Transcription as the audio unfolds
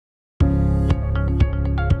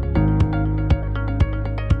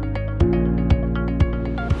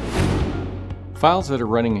Files that are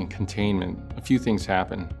running in containment, a few things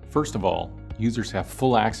happen. First of all, users have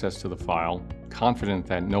full access to the file, confident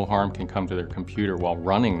that no harm can come to their computer while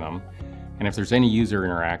running them. And if there's any user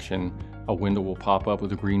interaction, a window will pop up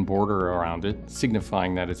with a green border around it,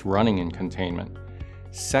 signifying that it's running in containment.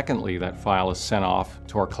 Secondly, that file is sent off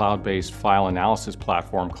to our cloud-based file analysis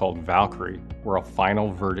platform called Valkyrie, where a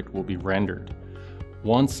final verdict will be rendered.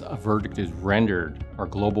 Once a verdict is rendered, our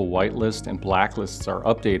global whitelist and blacklists are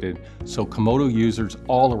updated so Comodo users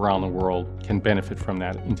all around the world can benefit from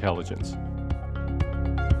that intelligence.